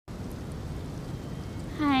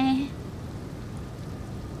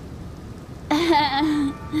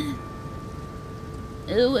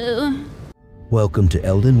Ooh, ooh. Welcome to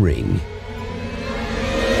Elden Ring.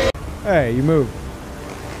 Hey, you move.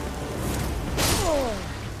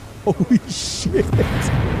 Holy shit.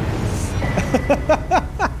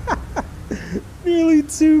 Nearly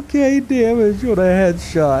 2k damage on a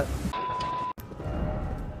headshot.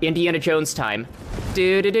 Indiana Jones time.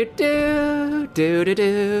 Do do do do do do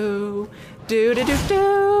do do do do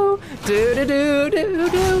do do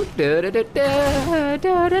do do do do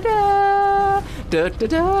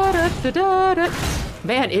do do.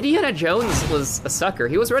 Man, Indiana Jones was a sucker.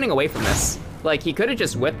 He was running away from this. Like, he could have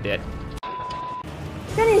just whipped it.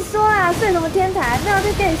 跟你说啊，睡什么天台？没有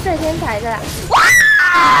在跟你睡天台的啦。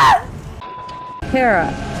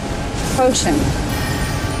Hera, potion.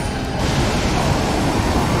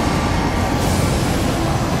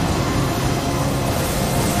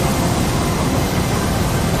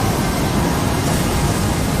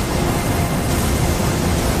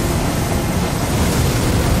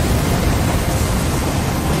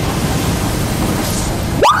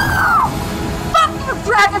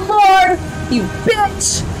 Dragon Lord! You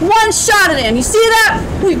bitch! One-shotted him! You see that?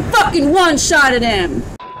 We fucking one-shotted him!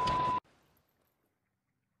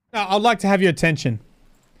 Now, I'd like to have your attention.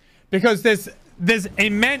 Because there's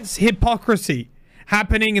immense hypocrisy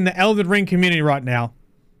happening in the Elden Ring community right now.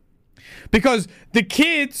 Because the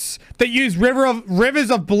kids that use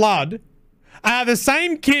Rivers of Blood are the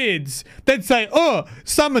same kids that say, oh,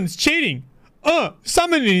 someone's cheating. Oh,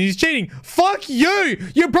 someone is cheating. Fuck you!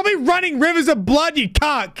 You're probably running Rivers of Blood, you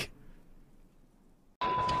cuck!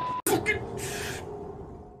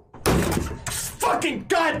 Fucking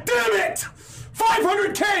goddamn it!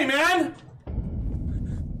 500k, man!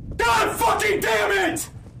 God fucking damn it!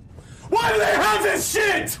 Why do they have this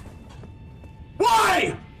shit?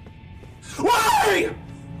 Why? Why?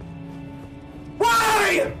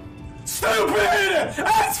 Why? Stupid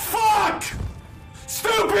as fuck!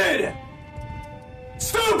 Stupid!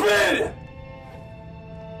 Stupid!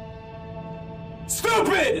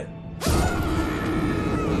 Stupid!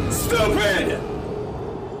 Stupid!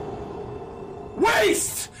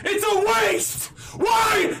 Waste! It's a waste!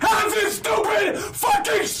 Why have this stupid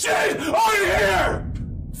fucking shit on here?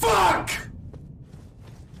 Fuck!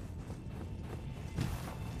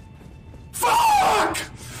 Fuck!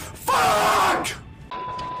 Fuck!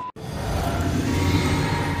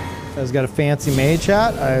 Guy's got a fancy mage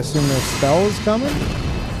hat. I assume their spell is coming.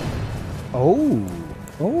 Oh.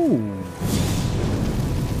 Oh.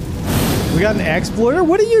 We got an exploiter?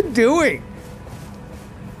 What are you doing?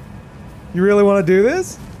 You really want to do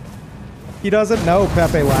this? He doesn't know,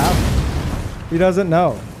 Pepe laughed. He doesn't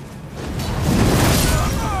know.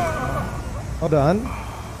 Well done.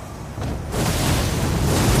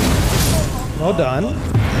 Well done.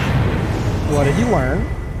 What did you learn?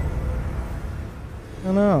 I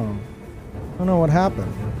don't know. I don't know what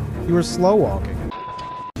happened. You were slow walking.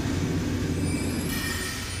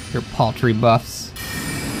 Your paltry buffs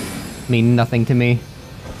mean nothing to me.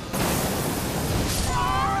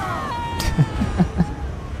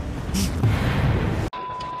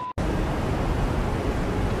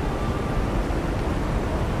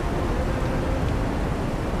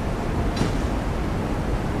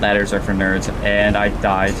 Ladders are for nerds, and I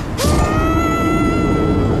died.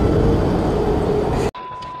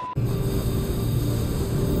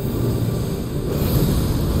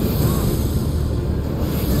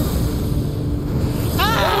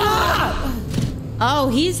 Oh,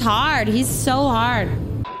 he's hard. He's so hard.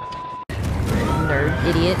 Nerd,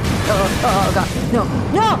 idiot. Oh god. No.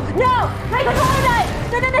 No! No! My controller died!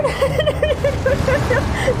 No! No! No! No!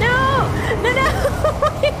 No! No! No!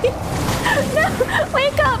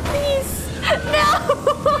 Wake up, please! No!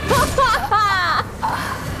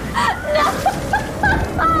 No!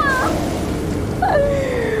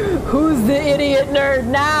 Who's the idiot nerd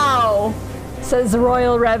now? Says the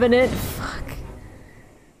Royal Revenant. Fuck.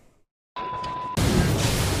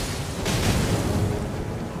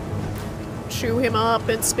 Chew him up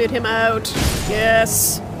and spit him out.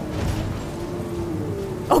 Yes.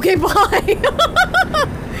 Okay, bye!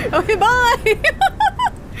 Okay, bye!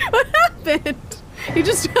 What happened? He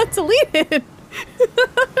just got deleted.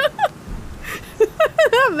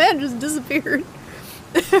 That man just disappeared.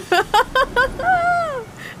 I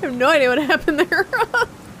have no idea what happened there.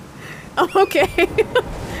 Oh, okay.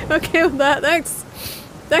 Okay with that, thanks.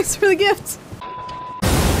 Thanks for the gift.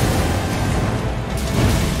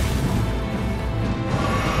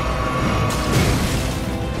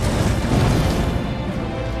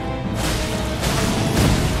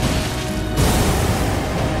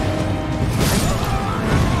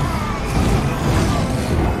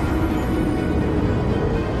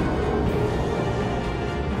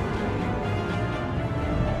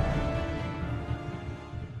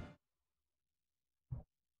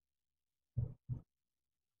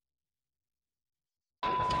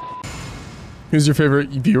 Who's your favorite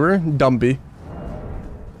viewer? Dumby.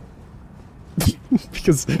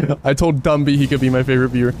 Because I told Dumby he could be my favorite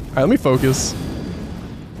viewer. Alright, let me focus.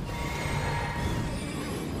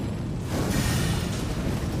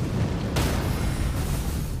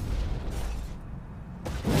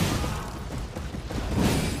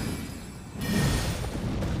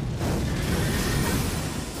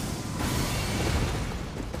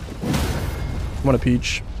 I want a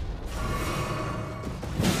peach.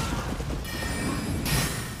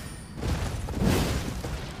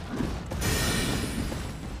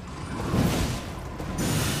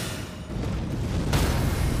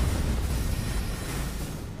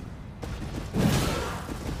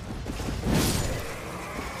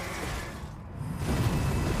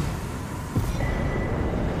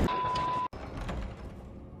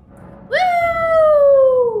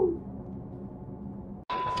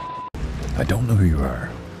 I don't know who you are.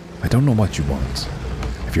 I don't know what you want.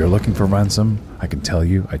 If you're looking for ransom, I can tell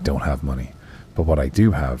you I don't have money. But what I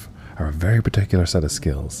do have are a very particular set of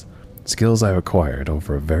skills. Skills I've acquired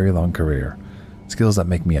over a very long career. Skills that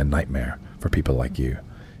make me a nightmare for people like you.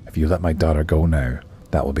 If you let my daughter go now,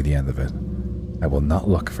 that will be the end of it. I will not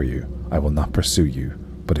look for you. I will not pursue you.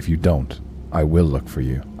 But if you don't, I will look for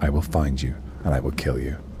you. I will find you. And I will kill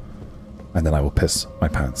you. And then I will piss my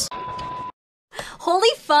pants. Holy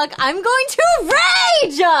fuck, I'm going to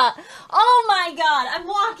rage! Oh my god, I'm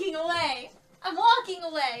walking away. I'm walking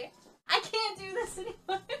away. I can't do this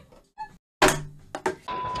anymore.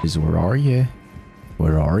 Where are you?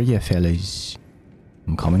 Where are you, fellas?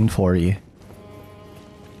 I'm coming for you.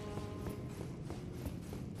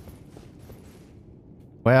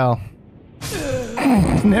 Well,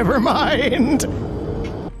 never mind.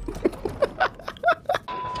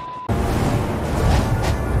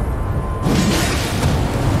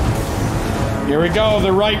 Here we go.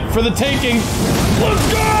 They're right for the taking.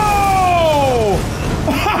 Let's go!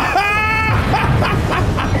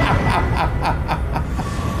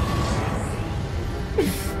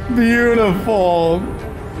 Beautiful.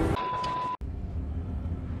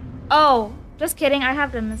 Oh, just kidding. I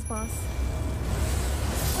have done this boss.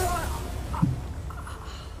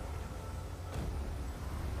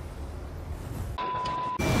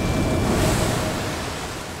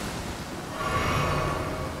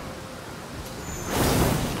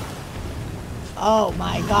 Oh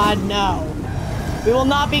my god, no. We will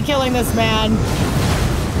not be killing this man.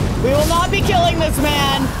 We will not be killing this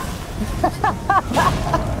man.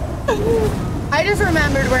 I just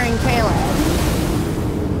remembered wearing Caleb.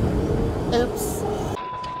 Oops.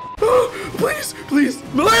 Please, please,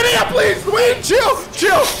 Melania, please, wait, chill.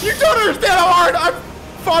 You don't understand how hard I've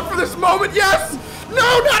fought for this moment, yes?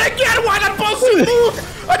 No, not again, why that bullshit move?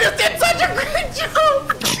 I just did such a great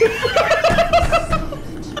job.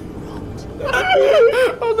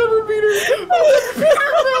 I'll never beat her. No. It's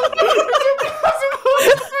impossible.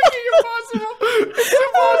 It's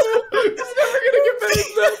impossible. It's never gonna get better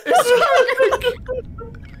than that. It's never gonna get...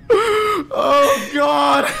 Oh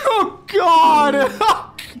god. Oh god.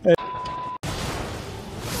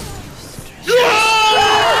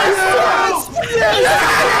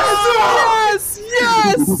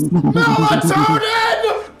 Yes! Melatonin!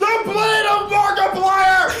 The blade of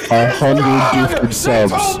Markiplier! 100 different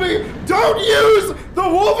subs. They told me, don't use the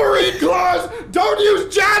Wolverine claws! Don't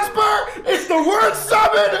use Jasper! It's the worst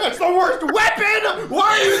summon! It's the worst weapon! Why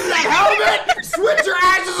are you using that helmet? Switch your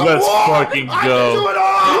asses of Let's war! fucking I go. can do it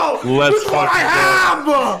all! Let's This is what I have!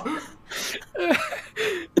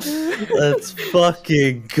 Let's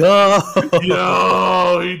fucking go!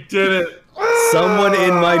 Yo, he did it! Someone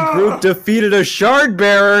in my group defeated a shard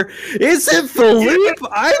bearer. Is it Philippe?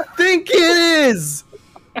 I think it is.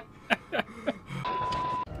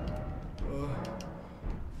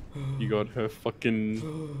 You got her fucking...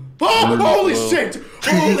 Oh, holy shit!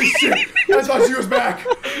 Holy shit! I thought she was back!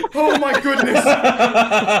 Oh my goodness!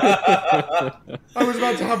 I was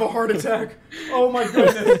about to have a heart attack. Oh my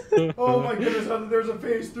goodness! Oh my goodness, there's a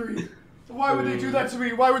phase 3. Why would they do that to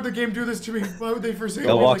me? Why would the game do this to me? Why would they forsake me?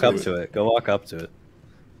 Go walk like up this? to it. Go walk up to it.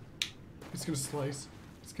 It's gonna slice.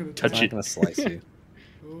 It's gonna Touch it. It's not gonna slice you.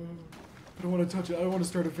 Oh, I don't want to touch it. I don't want to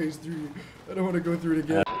start a phase 3. I don't want to go through it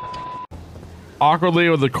again. Awkwardly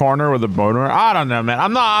with the corner with the boner. I don't know, man.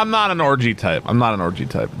 I'm not an orgy type. I'm not an orgy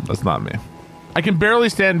type. That's not me. I can barely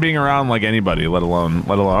stand being around like anybody, let alone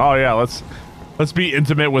oh yeah, let's be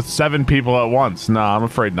intimate with 7 people at once. Nah, I'm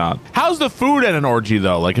afraid not. How's the food at an orgy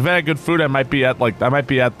though? Like if I had good food, I might be at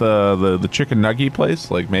the chicken nugget place,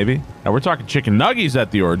 like maybe. Now we're talking chicken nuggies at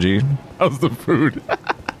the orgy. How's the food?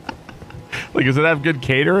 Like does it have good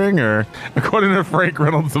catering, or according to Frank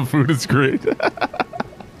Reynolds the food is great?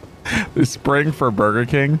 They're spraying for Burger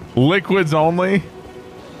King. Liquids only.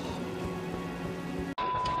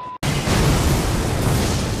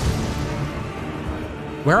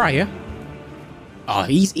 Where are you? Oh,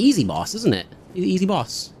 he's easy boss, isn't it? Easy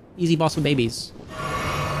boss. Easy boss with babies.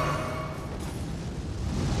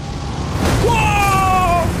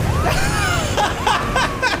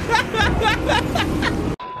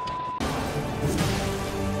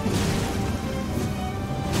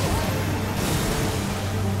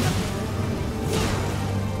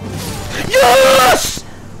 Yes!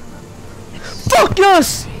 Fuck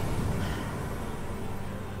yes!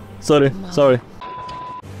 Sorry.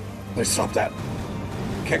 Please stop that.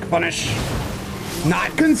 Kick punish.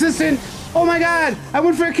 Not consistent. Oh my god! I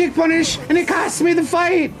went for a kick punish and it cost me the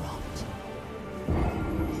fight!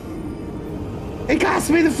 It cost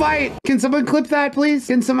me the fight! Can someone clip that, please?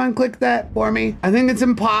 Can someone click that for me? I think it's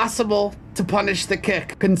impossible to punish the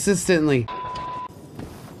kick consistently.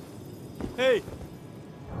 Hey!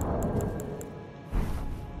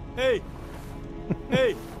 Hey!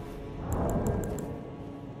 Hey!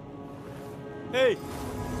 Hey!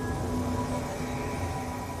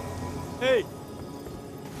 Hey!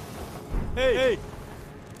 Hey! Hey!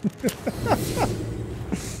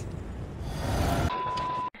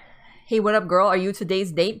 Hey, what up, girl? Are you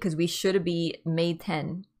today's date? Because we should be May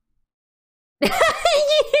 10. I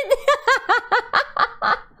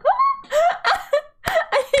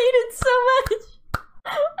hate it so much.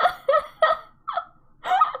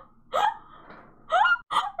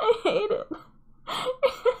 I hate it.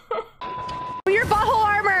 Your butthole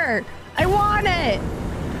armor! I want it!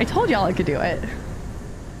 I told y'all I could do it.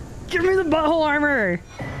 Give me the butthole armor!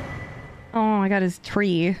 Oh, I got his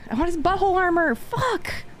tree. I want his butthole armor!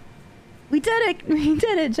 Fuck! We did it! We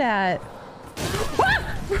did it, chat!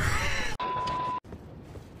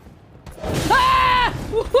 Ah!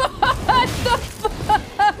 What the fuck?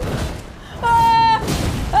 Ah!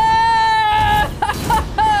 Ah!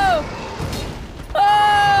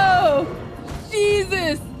 Oh!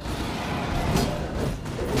 Jesus!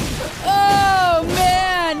 Oh,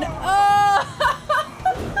 man! Oh!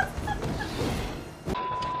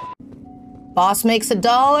 Boss makes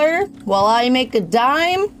 $1 while I make a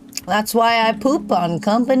dime. That's why I poop on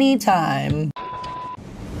company time.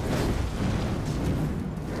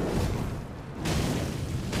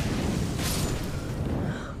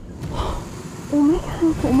 Oh my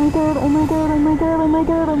god, oh my god, oh my god, oh my god, oh my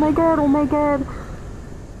god, oh my god, oh my god.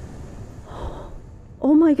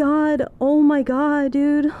 Oh my god, oh my god,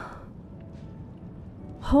 dude.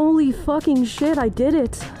 Holy fucking shit, I did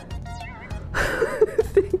it.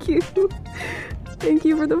 Thank you. Thank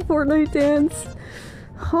you for the Fortnite dance.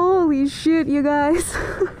 Holy shit, you guys.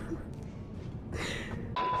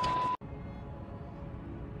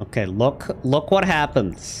 Okay, look what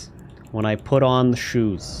happens when I put on the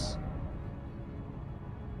shoes.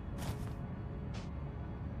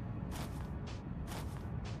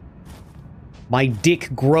 My dick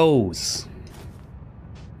grows.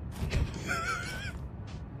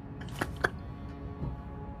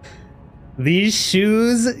 These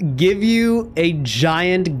shoes give you a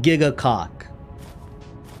giant gigacock.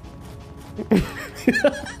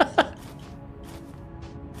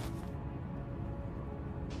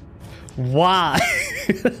 Why?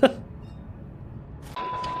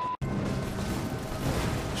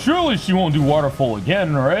 Surely she won't do waterfall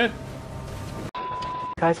again, right?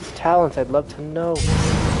 Guys' talents, I'd love to know.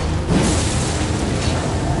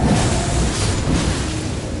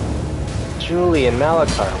 Julie and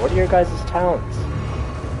Malachar, what are your guys' talents?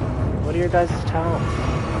 What are your guys' talents?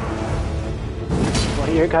 What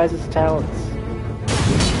are your guys' talents?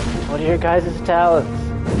 What are your guys' talents?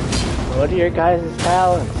 What are your guys'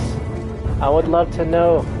 talents? I would love to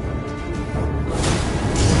know.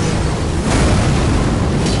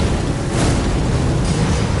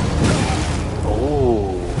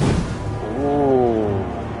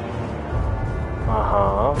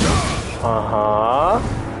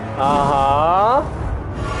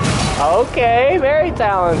 Okay, very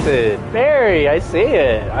talented. Very, I see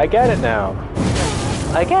it. I get it now.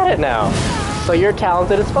 I get it now. So you're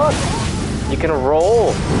talented as fuck. You can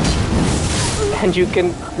roll. And you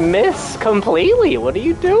can miss completely. What are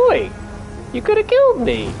you doing? You could have killed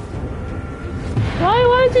me.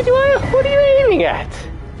 Why did you, what are you aiming at?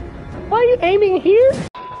 Why are you aiming here?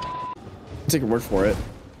 Take your word for it.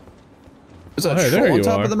 Is that Oh, hey, a there troll on you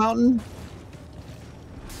top are. of the mountain?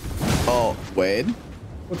 Oh, Wade.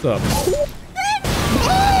 What's up?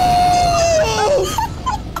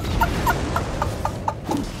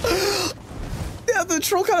 Yeah, the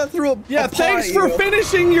troll kind of threw a Yeah, thanks for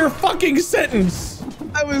finishing your fucking sentence.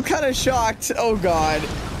 I was kind of shocked. Oh god.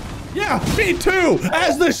 Yeah, me too.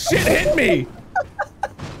 As the shit hit me.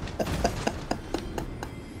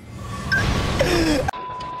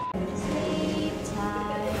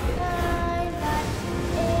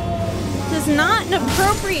 This is not an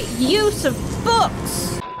appropriate use of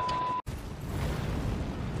books.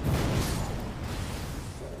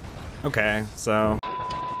 Okay, so.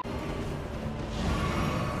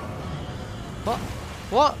 What?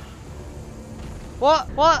 What? What?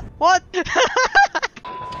 What? What?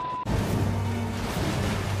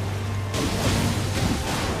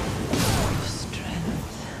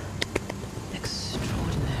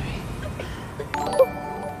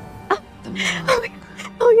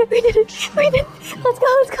 Oh yeah, we did it. We did it. Let's go,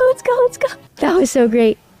 let's go, let's go, let's go. That was so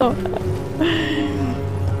great. Oh.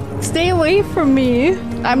 Stay away from me.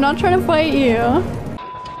 I'm not trying to fight you.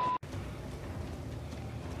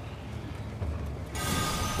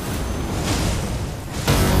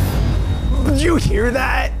 Did you hear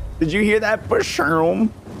that? Did you hear that,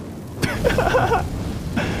 Basharm?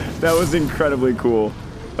 That was incredibly cool.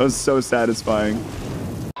 That was so satisfying.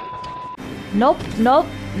 Nope, nope,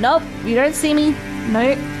 nope. You don't see me.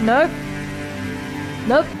 Nope, nope.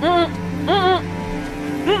 Nope.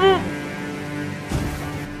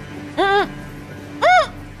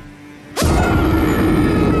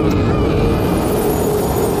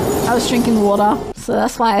 I was drinking water, so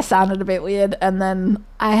that's why I sounded a bit weird, and then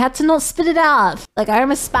I had to not spit it out. Like, I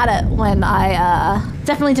almost spat it when I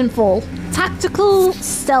definitely didn't fall. Tactical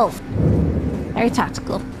stealth. Very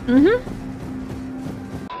tactical.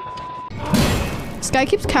 This guy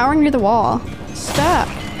keeps cowering near the wall. Stop.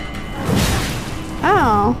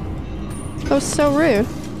 Ow. That was so rude.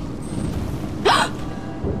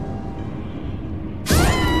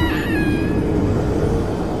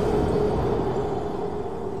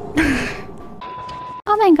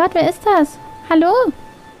 Oh mein Gott, wer ist das? Hallo?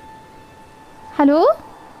 Hallo?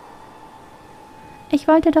 Ich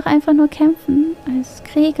wollte doch einfach nur kämpfen, als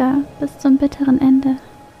Krieger, bis zum bitteren Ende.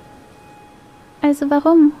 Also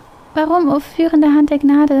warum? Warum, o führende Hand der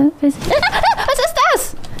Gnade, will sie... Was ist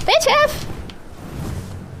das? WTF?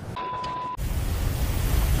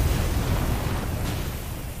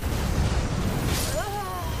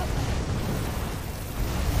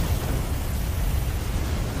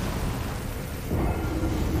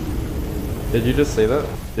 Did you just say that?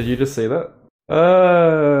 Did you just say that?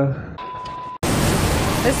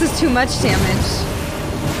 This is too much damage.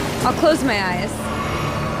 I'll close my eyes.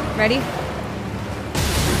 Ready?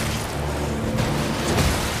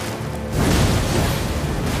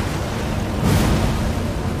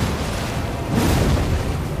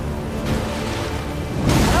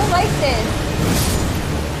 I don't like this.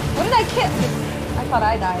 What did I kill? I thought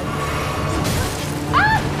I died.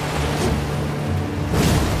 Ah!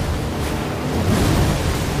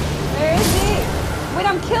 Where is he? Wait,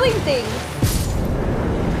 I'm killing things.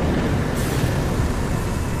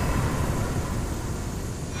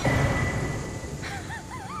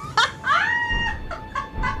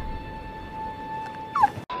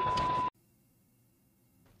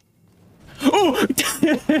 Oh!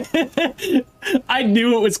 I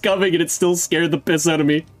knew it was coming and it still scared the piss out of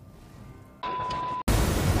me.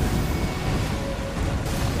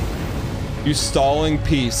 You stalling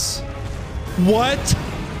piece. What?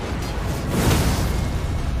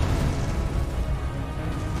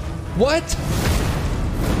 What?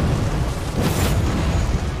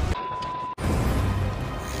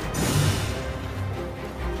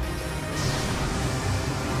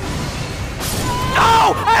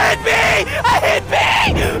 No! I hit me! I hit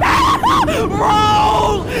me! Ah!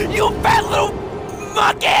 Roll! You fat little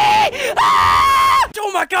monkey! Ah!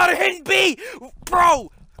 Oh my god, I hit B! Bro!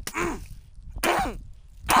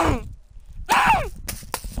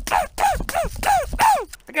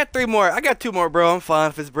 I got 3 more. I got 2 more, bro. I'm fine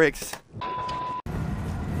if it breaks.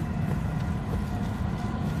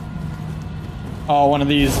 Oh, one of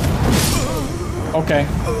these. Okay.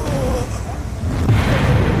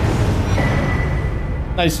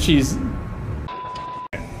 Nice cheese.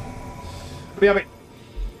 Yummy.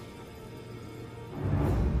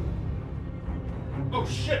 Oh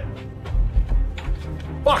shit!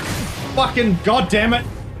 Fuck! Fucking goddamn it!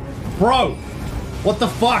 Bro! What the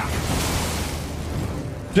fuck?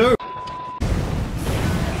 Dude!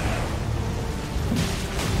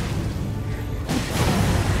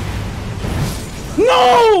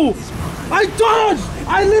 No! I dodged!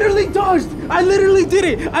 I literally dodged! I literally did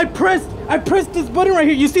it! I pressed this button right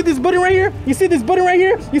here. You see this button right here? You see this button right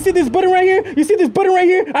here? You see this button right here? You see this button right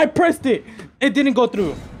here? I pressed it. It didn't go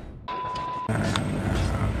through.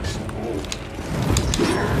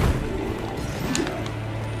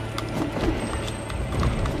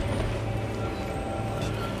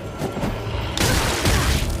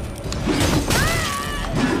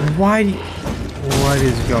 Why? What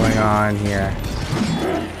is going on here?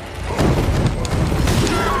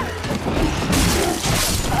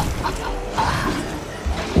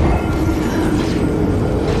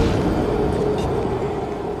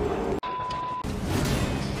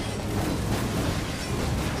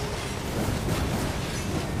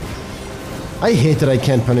 I hate that I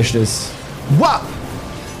can't punish this. What?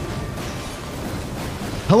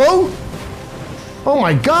 Hello? Oh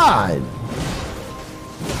my god!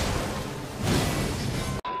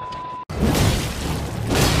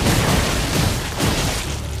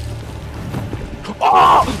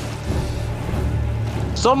 Oh!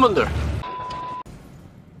 Summoned her.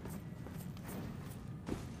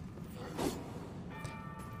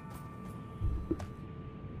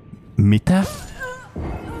 Mita?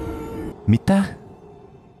 Mita?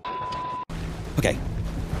 Okay.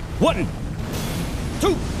 1,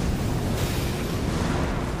 2.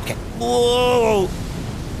 Okay. Whoa.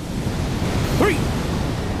 3,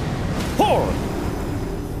 4.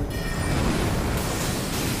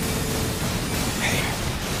 Okay.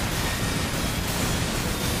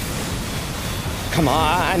 Come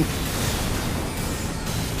on.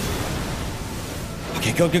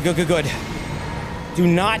 Okay, good. Do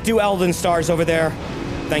not do Elden stars over there.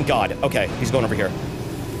 Thank God. Okay, he's going over here.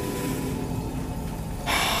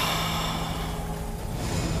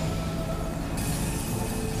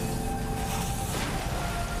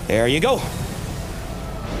 There you go.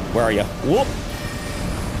 Where are you? Whoop.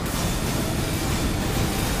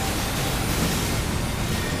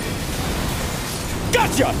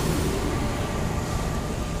 Gotcha!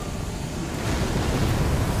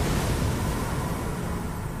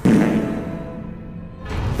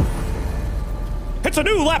 It's a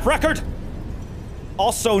new lap record!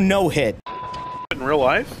 Also no hit. In real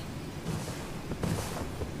life?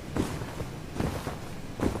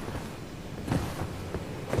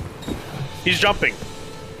 He's jumping.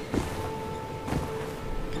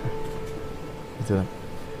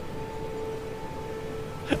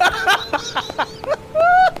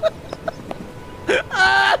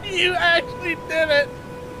 You actually did it!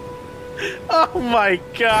 Oh my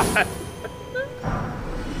god!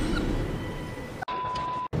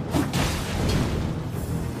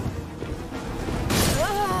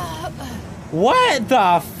 What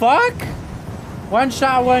the fuck? One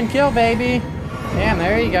shot, one kill, baby. Damn,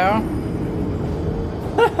 there you go.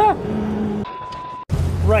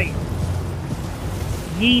 Right.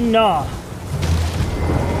 Ye nah.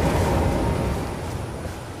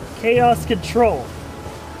 Chaos control.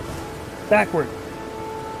 Backward.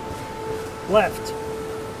 Left.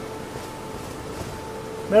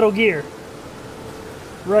 Metal Gear.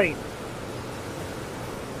 Right.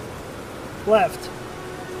 Left.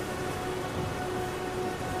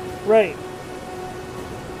 Right.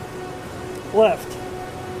 Left.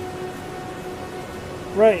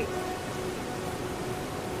 Right.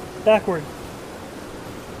 Backward.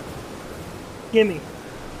 Gimme.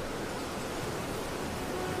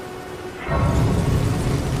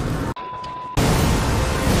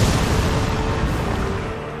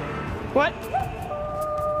 What?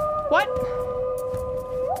 What?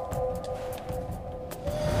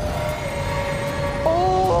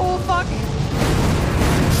 Oh, fuck.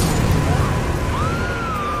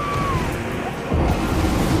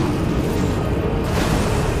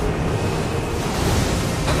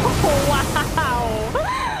 Wow.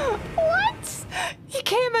 What? He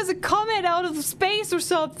came as a comet out of space or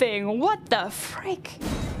something. What the frick?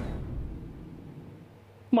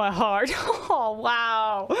 My heart. Oh,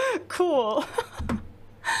 wow. Cool.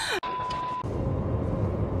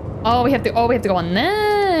 Oh, we have to go on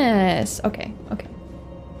this. Okay.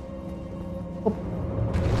 Oh.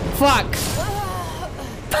 Fuck.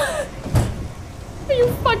 Are you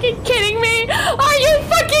fucking kidding me? Are you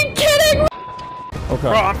fucking kidding me? Okay.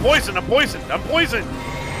 Bro, I'm poisoned. I'm poisoned.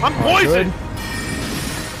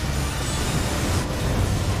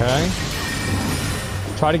 Okay.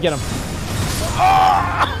 Try to get him.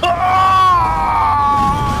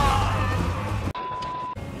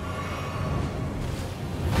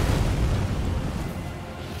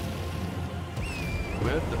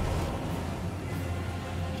 Where the...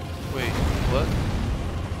 Wait, what?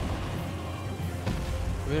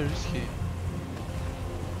 Where is he?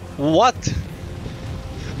 What?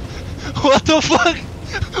 What the fuck?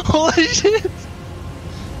 Holy shit!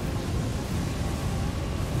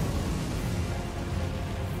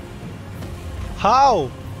 How?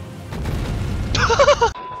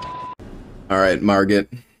 Alright, Margit.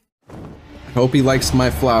 I hope he likes my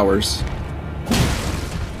flowers.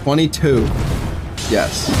 22.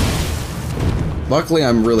 Yes. Luckily,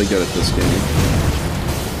 I'm really good at this game.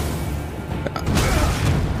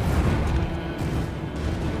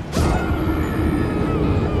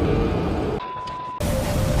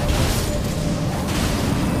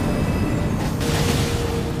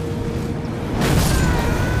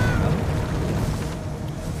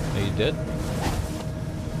 You did?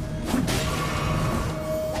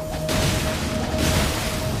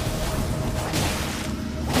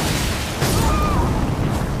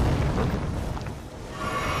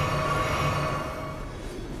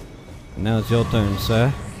 Now it's your turn,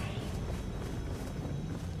 sir.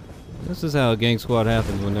 This is how a gang squad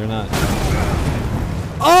happens when they're not.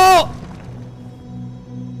 Oh!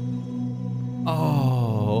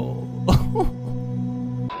 Oh.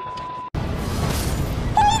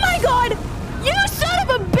 Oh my god! You son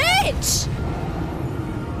of a bitch!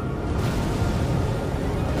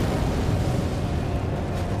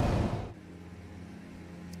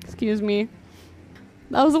 Excuse me.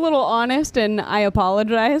 That was a little honest, and I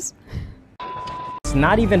apologize. It's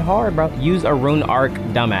not even hard, bro. Use a rune arc,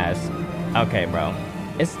 dumbass. Okay, bro.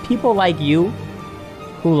 It's people like you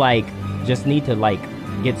who, like, just need to, like,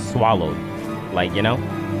 get swallowed. Like, you know?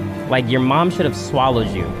 Like, your mom should have swallowed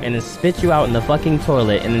you and then spit you out in the fucking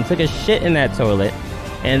toilet and then took a shit in that toilet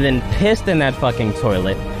and then pissed in that fucking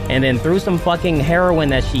toilet and then threw some fucking heroin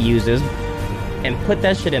that she uses and put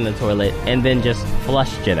that shit in the toilet and then just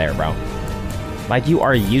flushed you there, bro. Like, you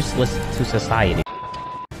are useless to society.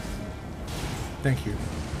 Thank you.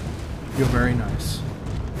 You're very nice.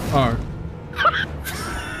 Oh.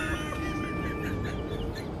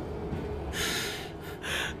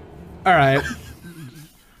 Alright.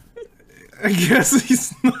 I guess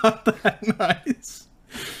he's not that nice.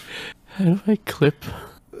 How do I clip?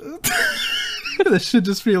 There should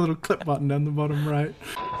just be a little clip button down the bottom right.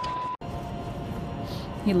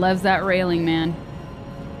 He loves that railing, man.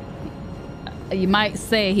 You might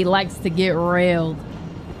say he likes to get railed.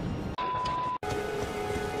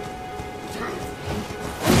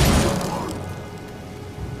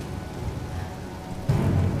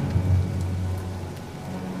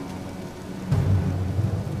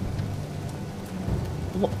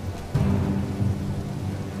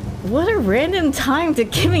 What a random time to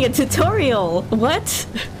give me a tutorial. What?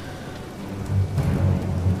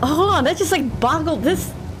 Oh, hold on, that just like boggled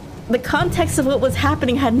this. The context of what was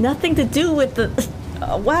happening had nothing to do with the...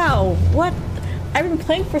 wow, what? I've been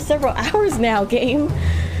playing for several hours now, game.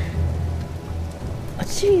 Oh,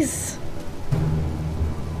 jeez.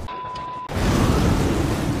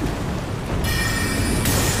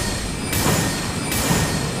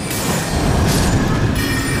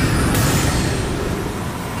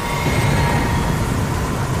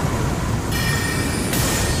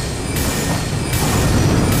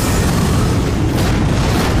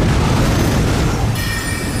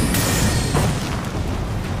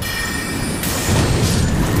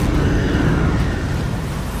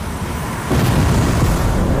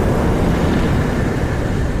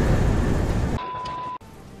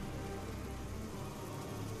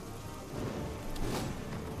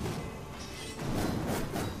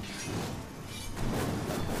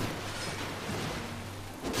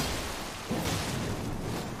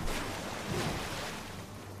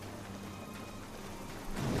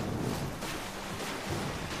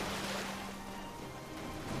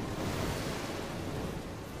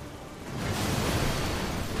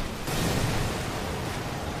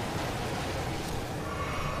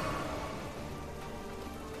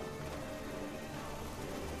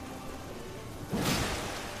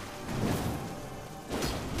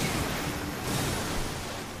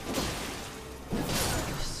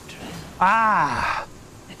 Ah!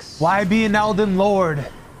 Why be an Elden Lord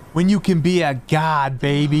when you can be a god,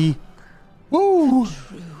 baby? Woo!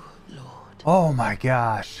 Oh my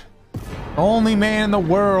gosh. Only man in the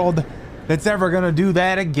world that's ever gonna do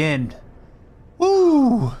that again.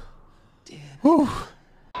 Woo! Woo!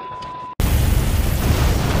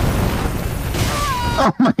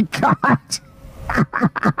 Oh my god!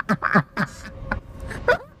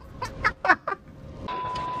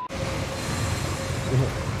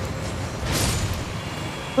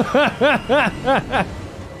 How'd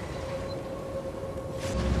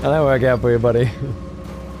that work out for you, buddy?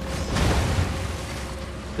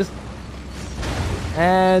 Just...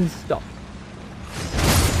 And stop.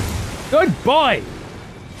 Good boy!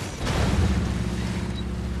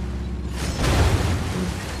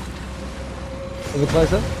 A bit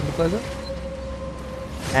closer, a bit closer.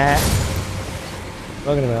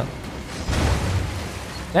 Talking about.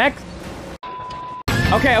 Next!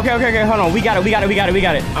 Okay, hold on. We got it.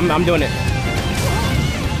 I'm doing it.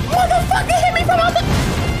 Motherfucker hit me from out the...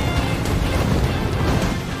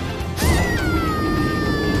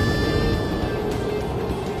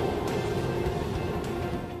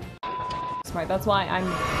 Smart. That's why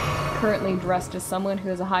I'm currently dressed as someone who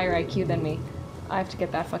has a higher IQ than me. I have to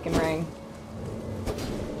get that fucking ring.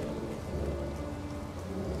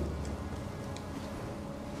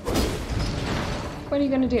 What are you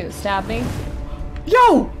gonna do? Stab me?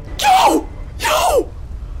 Yo! Yo! Yo!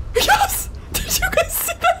 Yes! Did you guys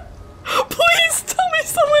see that? Please tell me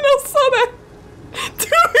someone else saw that!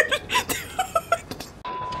 Dude!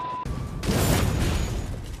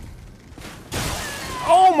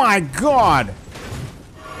 Oh my god!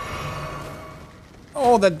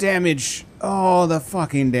 Oh, the damage. Oh, the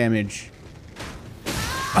fucking damage.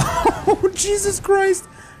 Oh, Jesus Christ.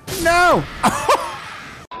 No!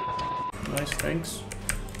 Nice, thanks.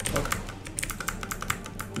 Fuck.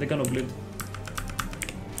 They cannot bleed.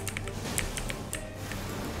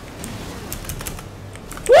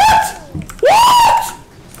 What? What?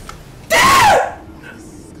 Damn!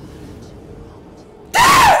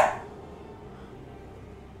 Damn!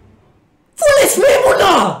 Full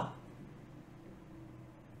Limelight!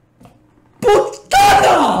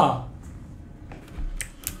 Puttana!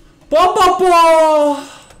 Πω!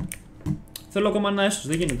 Θέλω ακόμα ένα έσως,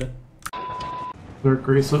 δεν γίνεται. Is there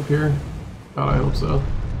grace up here? God, I hope so.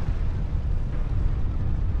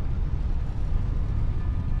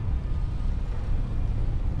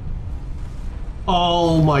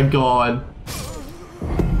 Oh my god.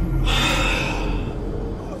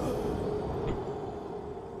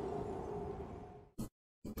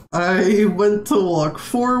 I went to walk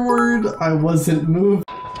forward, I wasn't moved.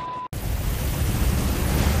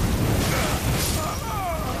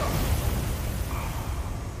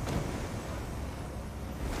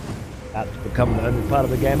 That's become the only part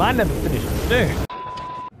of the game I never finished doing.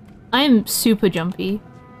 I am super jumpy.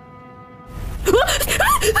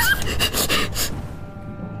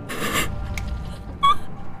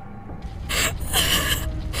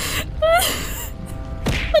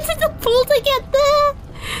 When did the boulder get there?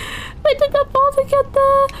 When did the boulder get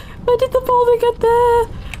there? When did the boulder get there?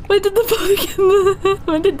 When did the boulder get there?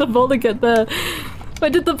 When did the boulder get there?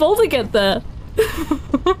 When did the boulder get there?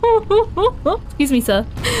 Excuse me, sir.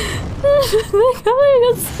 I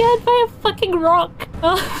got scared by a fucking rock.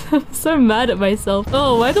 Oh, I'm so mad at myself.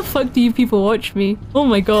 Oh, why the fuck do you people watch me? Oh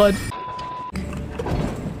my god.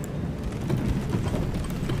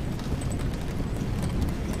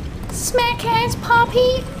 Smack hands,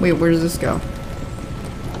 Poppy. Wait, where does this go?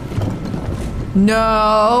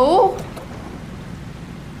 No.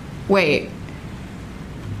 Wait.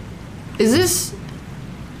 Is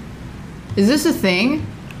this a thing?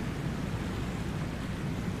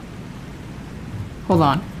 Hold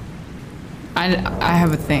on. I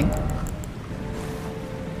have a thing.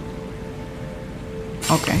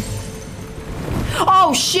 Okay.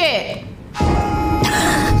 Oh shit!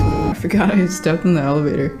 I forgot I stepped in the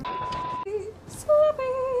elevator.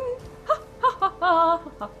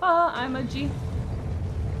 I'm a G.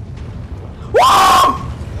 Whoa!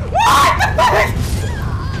 What the heck?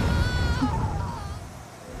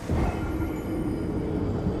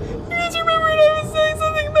 You guys remember when I was saying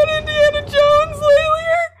something about Indiana Jones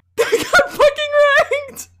earlier? I got fucking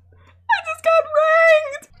ranked! I just got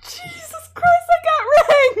ranked! Jesus Christ, I got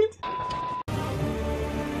ranked!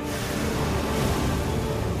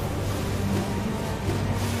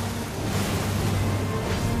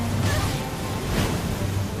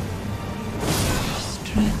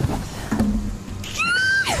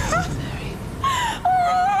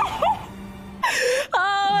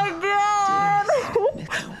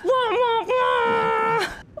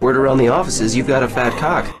 Word around the office is you've got a fat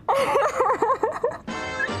cock.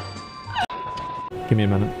 Give me a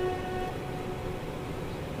minute.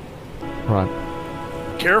 Right.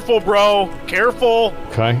 Careful, bro. Careful.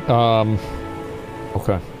 Okay.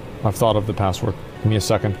 Okay. I've thought of the password. Give me a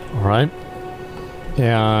second. All right.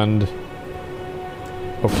 And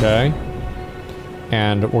okay.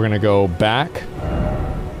 And we're gonna go back.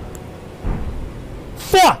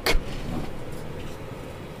 Fuck!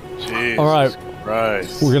 Jesus All right.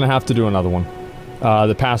 Christ. We're gonna have to do another one.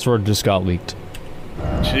 The password just got leaked.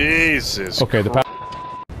 Jesus. Okay, the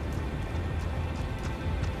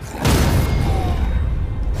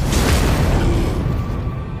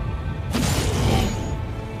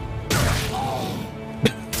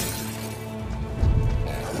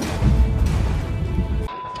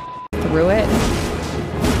Through it.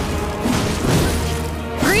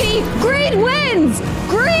 Green wins!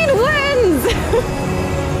 Green wins!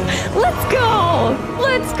 Let's go!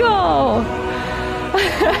 Let's go!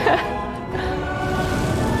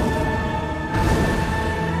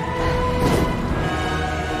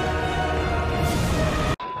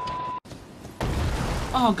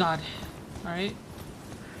 Oh god. Alright.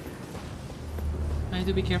 I need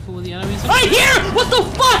to be careful with the enemies. Right here! What the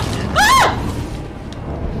fuck? Ah!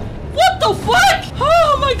 What the fuck?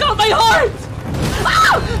 Oh my god, my heart!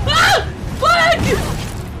 Ah! Ah! Fuck!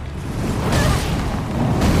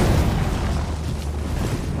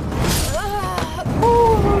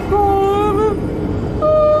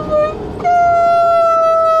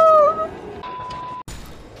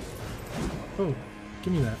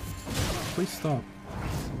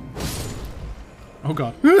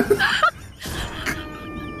 god.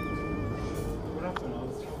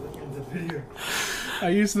 I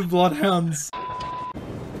used the bloodhounds.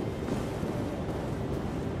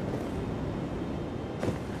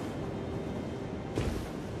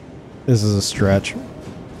 This is a stretch.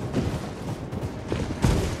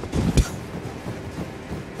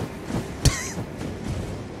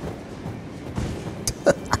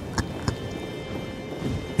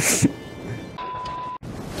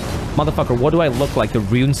 Motherfucker, what do I look like? The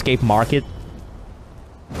RuneScape market?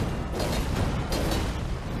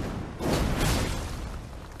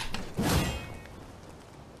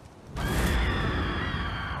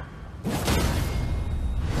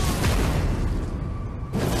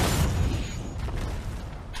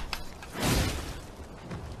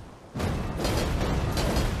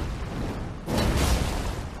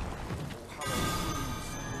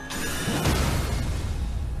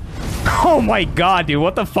 Oh my god, dude,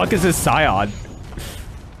 what the fuck is this Scion?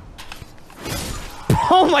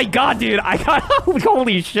 Oh my god, dude, I got...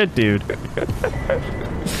 Holy shit, dude.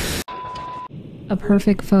 A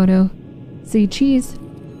perfect photo. See cheese.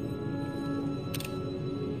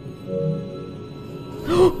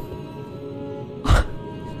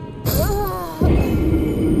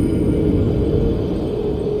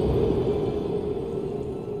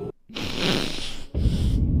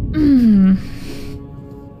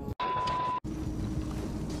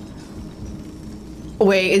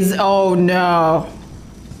 Wait, oh no.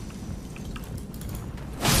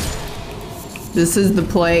 This is the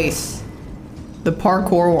place. The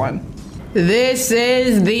parkour one. This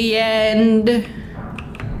is the end.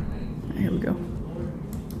 Here we go.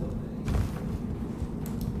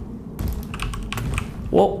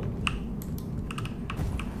 Whoa.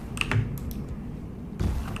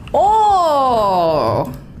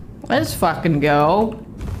 Oh! Let's fucking go.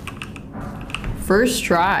 First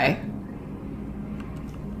try.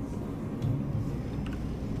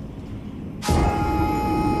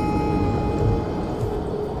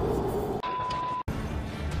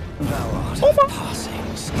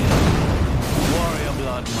 Passing skill. Warrior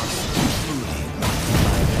blood must truly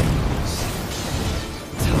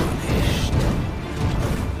tarnished.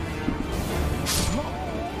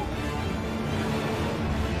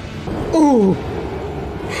 Ooh.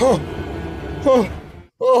 Oh. Oh.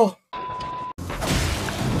 Oh.